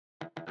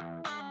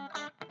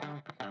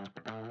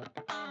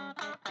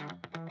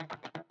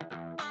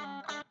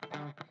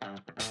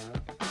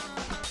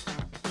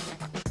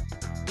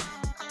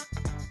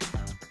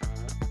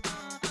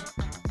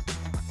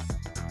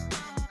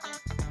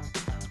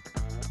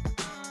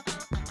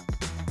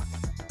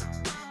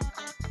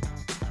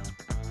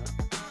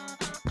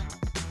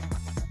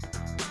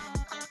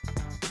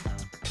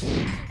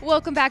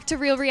Welcome back to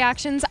Real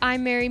Reactions.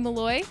 I'm Mary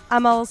Malloy.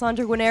 I'm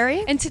Alessandra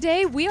Guarneri. And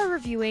today we are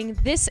reviewing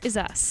This Is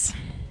Us.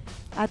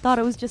 I thought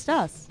it was just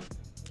us.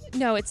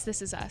 No, it's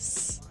This Is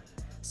Us.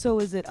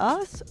 So is it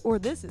us or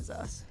This Is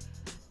Us?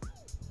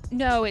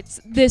 No, it's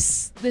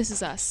This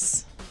Is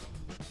Us.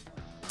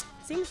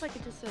 Seems like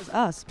it just says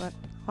us, but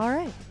all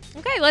right.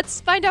 Okay, let's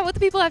find out what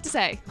the people have to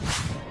say.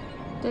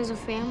 There's a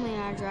family in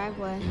our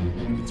driveway.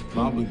 It's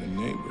probably the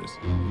neighbors.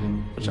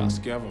 But y'all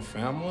scared of a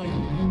family?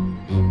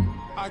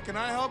 Hi, can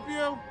I help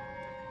you?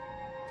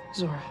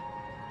 Zora,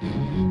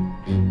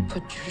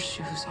 put your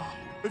shoes on.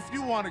 If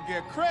you want to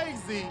get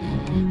crazy,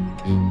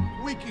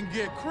 we can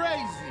get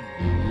crazy.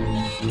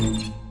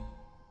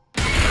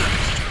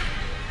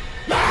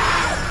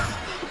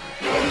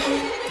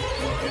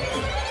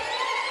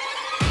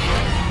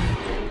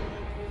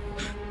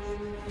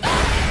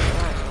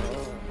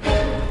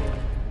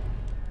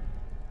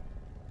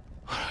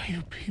 What are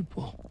you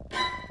people?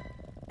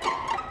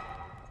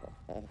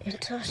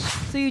 It's us.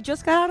 So you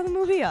just got out of the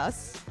movie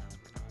Us.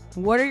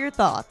 What are your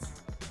thoughts?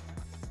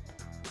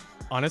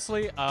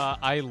 Honestly,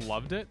 I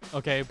loved it.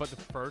 Okay, but the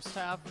first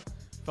half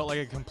felt like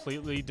a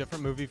completely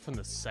different movie from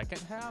the second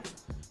half.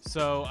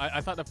 So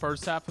I thought the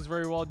first half was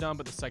very well done,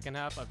 but the second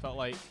half, I felt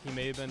like he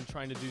may have been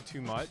trying to do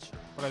too much.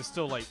 But I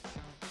still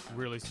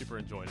really super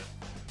enjoyed it.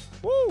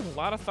 Woo, a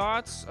lot of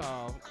thoughts.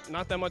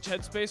 Not that much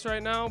headspace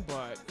right now,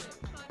 but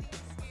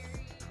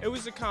it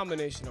was a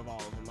combination of all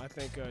of them. I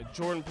think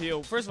Jordan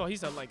Peele, first of all,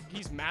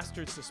 he's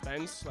mastered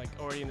suspense,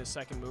 already in his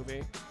second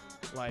movie.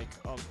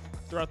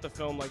 Throughout the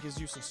film,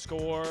 his use of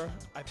score,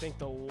 I think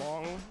the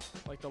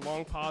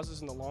long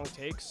pauses and the long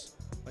takes,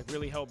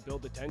 really help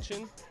build the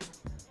tension.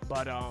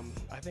 But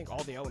I think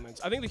all the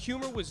elements. I think the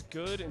humor was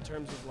good in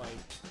terms of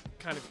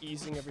kind of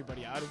easing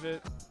everybody out of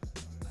it.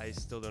 I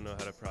still don't know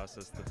how to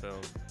process the film.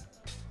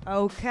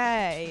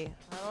 Okay.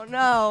 I don't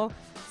know.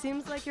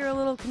 Seems like you're a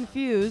little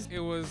confused. It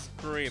was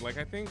great.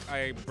 I think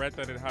I read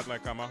that it had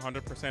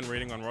 100%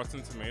 rating on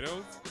Rotten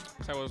Tomatoes.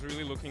 So I was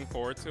really looking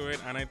forward to it.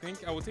 And I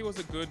would say it was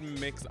a good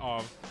mix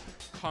of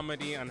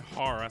comedy and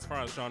horror as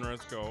far as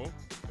genres go.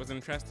 It was an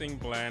interesting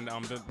blend.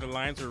 The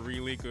lines were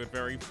really good,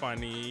 very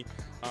funny.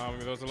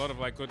 There was a lot of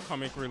good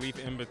comic relief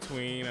in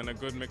between and a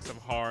good mix of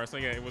horror. So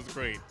yeah, it was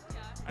great.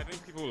 I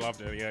think people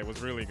loved it. Yeah, it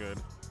was really good.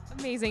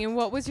 Amazing. And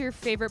what was your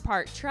favorite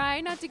part? Try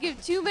not to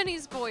give too many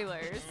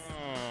spoilers.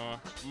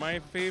 My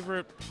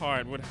favorite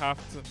part would have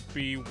to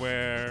be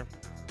where,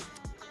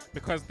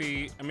 because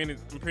pretty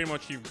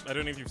much, I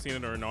don't know if you've seen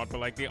it or not,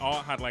 but they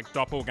all had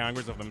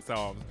doppelgängers of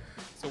themselves.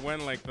 So when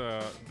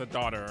the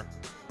daughter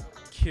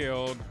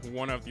killed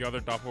one of the other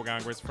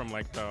doppelgängers from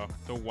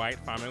the white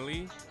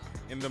family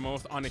in the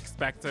most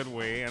unexpected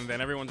way, and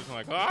then everyone just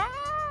went ah!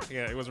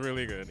 Yeah, it was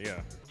really good, yeah.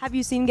 Have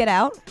you seen Get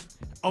Out?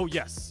 Oh,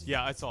 yes.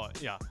 Yeah, I saw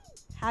it. Yeah.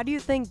 How do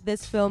you think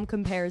this film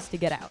compares to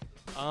Get Out?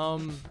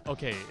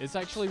 Okay, it's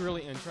actually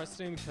really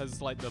interesting because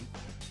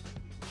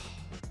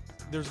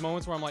there's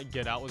moments where I'm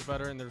Get Out was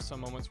better, and there's some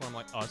moments where I'm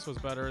Us was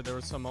better. There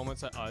were some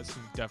moments that Us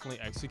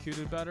definitely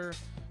executed better.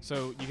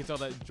 So you can tell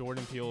that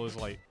Jordan Peele is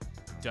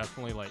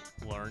definitely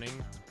learning.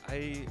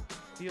 I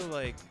feel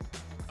like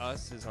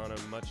Us is on a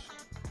much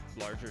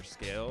larger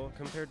scale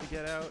compared to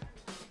Get Out,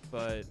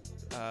 but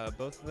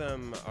both of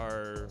them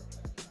are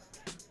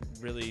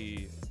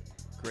really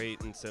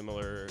great and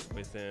similar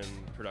within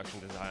production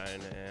design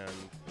and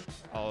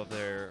all of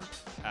their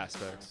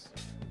aspects.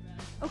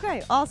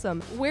 Okay, awesome.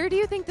 Where do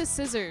you think the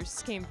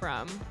scissors came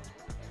from?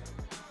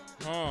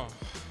 Oh,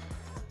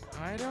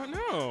 I don't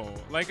know.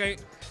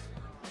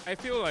 I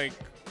feel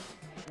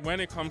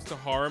when it comes to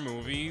horror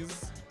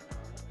movies,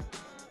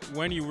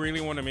 when you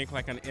really want to make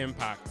an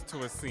impact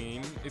to a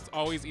scene, it's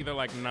always either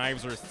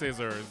knives or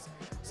scissors.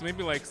 So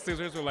maybe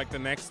scissors were the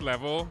next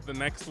level, the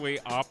next way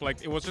up.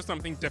 It was just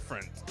something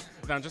different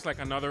than just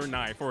another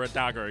knife or a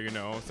dagger,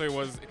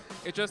 So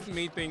it just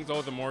made things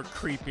all the more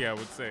creepy, I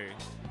would say.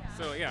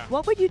 So yeah.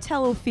 What would you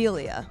tell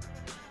Ophelia?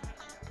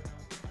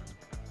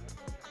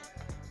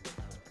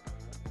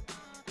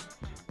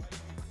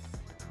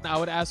 I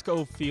would ask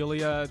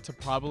Ophelia to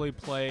probably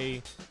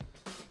play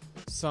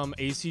some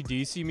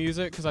AC/DC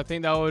music because I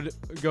think that would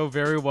go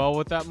very well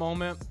with that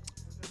moment.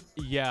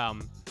 Yeah,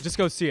 just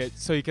go see it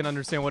so you can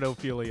understand what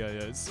Ophelia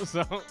is.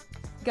 So.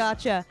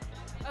 Gotcha.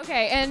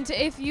 Okay, and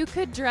if you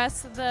could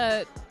dress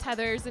the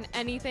tethers in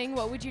anything,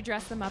 what would you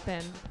dress them up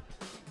in?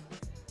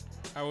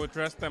 I would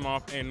dress them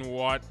up in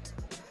what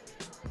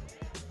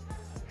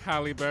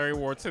Halle Berry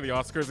wore to the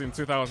Oscars in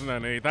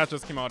 2008. That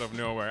just came out of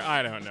nowhere.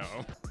 I don't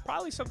know.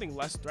 Probably something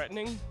less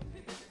threatening.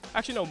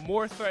 Actually, no,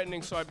 more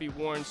threatening, so I'd be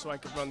worn so I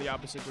could run the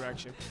opposite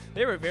direction.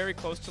 They were very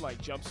close to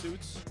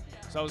jumpsuits,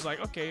 so I was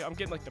okay, I'm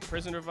getting the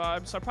prisoner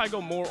vibe, so I'd probably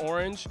go more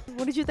orange.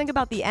 What did you think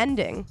about the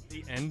ending?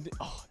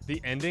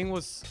 The ending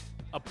was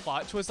a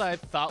plot twist I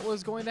thought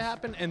was going to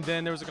happen, and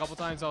then there was a couple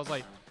times I was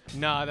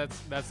nah,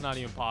 that's not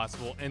even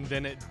possible, and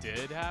then it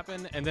did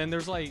happen, and then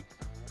there's I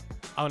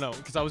don't know,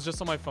 because I was just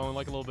on my phone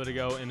like a little bit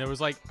ago, and there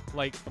was like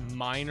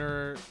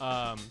minor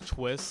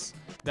twists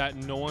that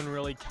no one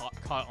really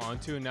caught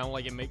onto, and now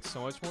like it makes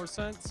so much more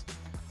sense.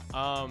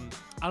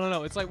 I don't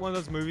know. It's like one of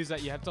those movies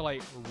that you have to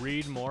like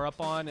read more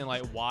up on and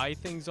like why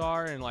things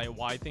are and like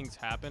why things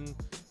happen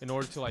in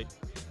order to like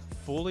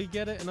fully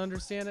get it and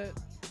understand it.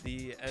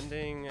 The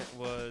ending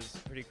was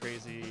pretty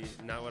crazy,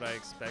 not what I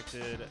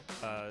expected.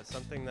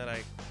 Something that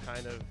I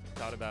kind of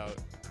thought about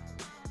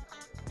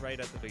right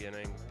at the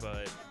beginning,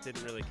 but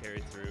didn't really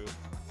carry through.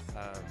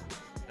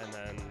 And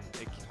then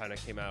it kind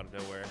of came out of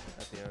nowhere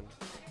at the end.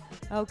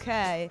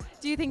 Okay.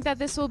 Do you think that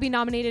this will be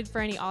nominated for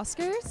any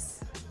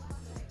Oscars?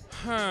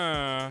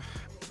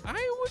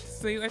 I would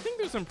say I think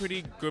there's some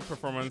pretty good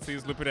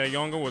performances. Lupita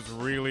Nyong'o was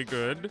really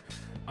good.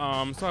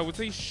 So I would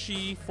say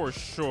she for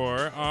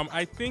sure.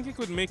 I think it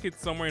could make it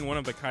somewhere in one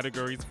of the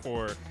categories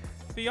for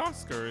the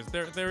Oscars.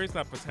 There is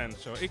that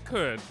potential. It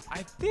could.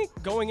 I think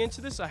going into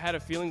this, I had a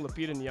feeling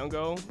Lupita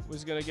Nyong'o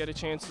was gonna get a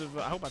chance of.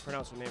 I hope I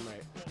pronounced her name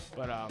right,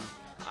 but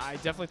I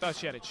definitely thought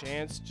she had a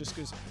chance just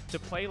because to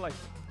play like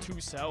two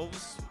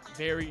selves,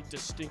 very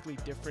distinctly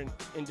different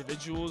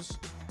individuals,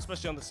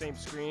 especially on the same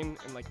screen,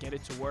 and like get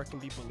it to work and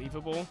be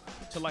believable,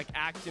 to like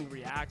act and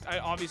react.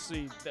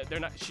 Obviously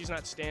she's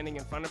not standing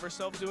in front of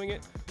herself doing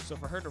it, so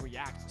for her to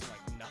react to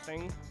like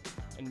nothing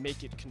and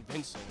make it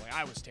convincing, like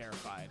I was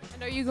terrified.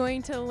 And are you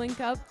going to link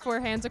up for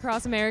Hands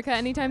Across America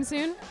anytime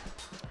soon?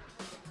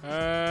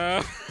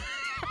 I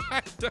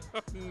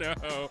don't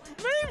know.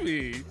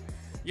 Maybe.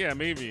 Yeah,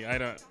 maybe. I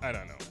don't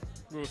know.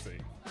 We'll see.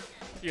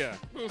 Yeah,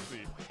 we'll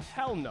see.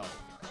 Hell no.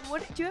 Do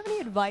you have any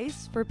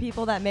advice for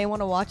people that may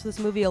want to watch this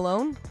movie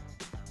alone?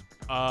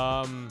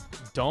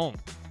 Don't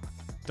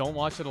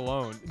watch it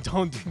alone.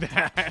 Don't do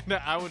that.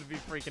 I would be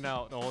freaking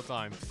out the whole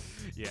time.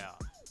 Yeah.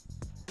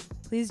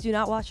 Please do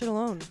not watch it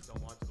alone.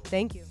 Don't watch it alone.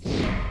 Thank you.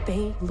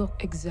 They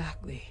look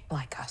exactly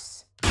like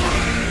us.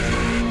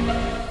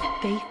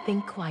 They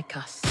think like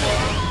us.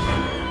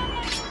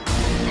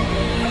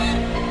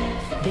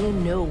 They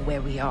know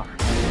where we are.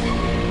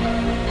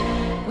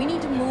 We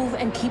need to move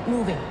and keep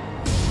moving.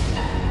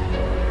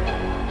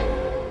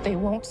 They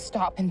won't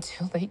stop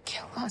until they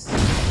kill us.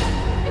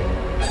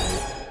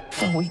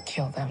 Or we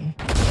kill them.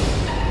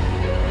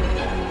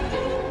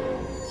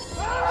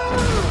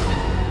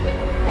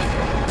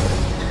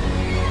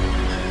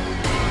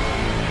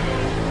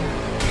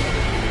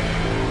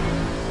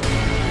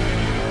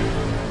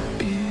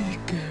 Be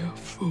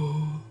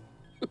careful.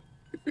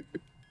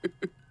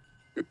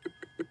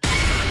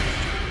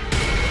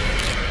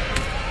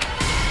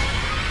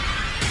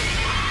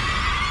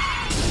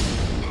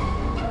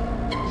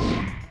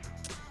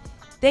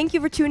 Thank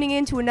you for tuning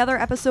in to another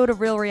episode of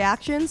Real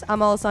Reactions.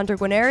 I'm Alessandra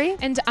Guarneri.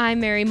 And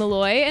I'm Mary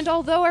Malloy, and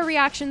although our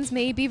reactions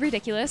may be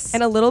ridiculous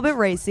And a little bit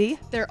racy.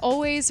 they're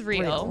always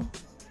real.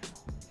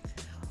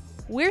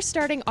 We're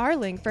starting our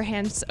link for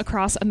Hands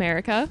Across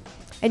America.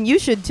 And you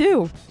should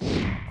too.